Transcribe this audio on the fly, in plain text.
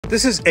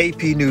This is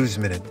AP News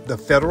Minute. The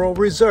Federal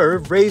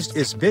Reserve raised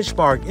its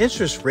benchmark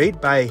interest rate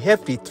by a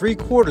hefty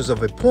 3/4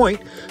 of a point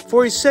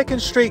for a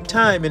second straight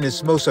time in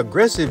its most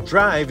aggressive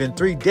drive in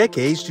 3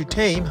 decades to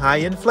tame high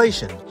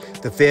inflation.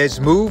 The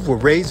Fed's move will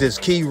raise its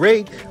key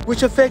rate,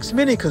 which affects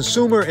many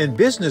consumer and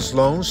business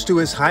loans, to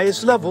its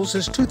highest level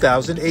since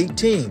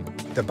 2018.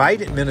 The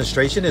Biden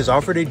administration has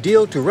offered a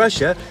deal to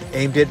Russia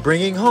aimed at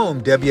bringing home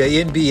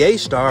WNBA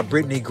star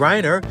Brittany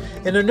Griner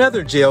and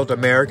another jailed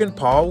American,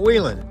 Paul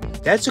Whelan.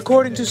 That's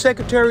according to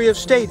Secretary of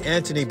State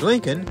Antony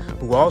Blinken,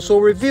 who also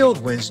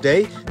revealed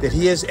Wednesday that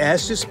he has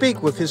asked to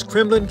speak with his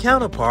Kremlin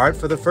counterpart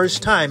for the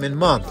first time in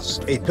months.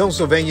 A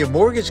Pennsylvania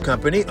mortgage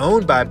company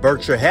owned by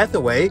Berkshire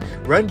Hathaway,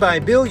 run by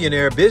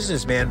billionaire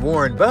businessman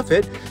Warren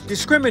Buffett,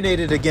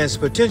 discriminated against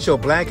potential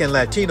Black and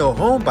Latino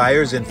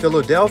homebuyers in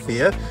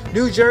Philadelphia,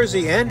 New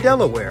Jersey, and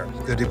Delaware,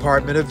 the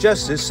Department of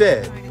Justice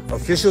said.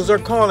 Officials are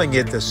calling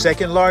it the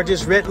second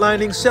largest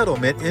redlining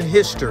settlement in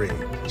history.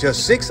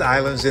 Just 6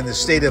 islands in the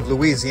state of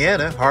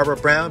Louisiana harbor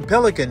brown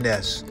pelican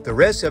nests. The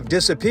rest have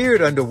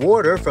disappeared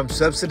underwater from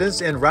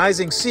subsidence and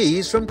rising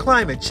seas from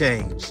climate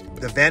change.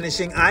 The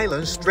vanishing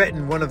islands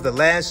threaten one of the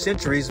last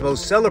century's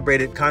most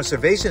celebrated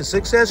conservation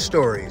success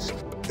stories.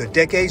 The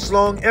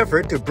decades-long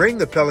effort to bring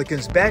the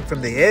pelicans back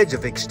from the edge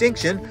of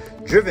extinction,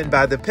 driven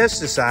by the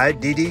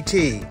pesticide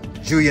DDT.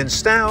 Julian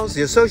Stiles,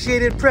 The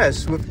Associated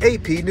Press, with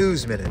AP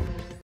News Minute.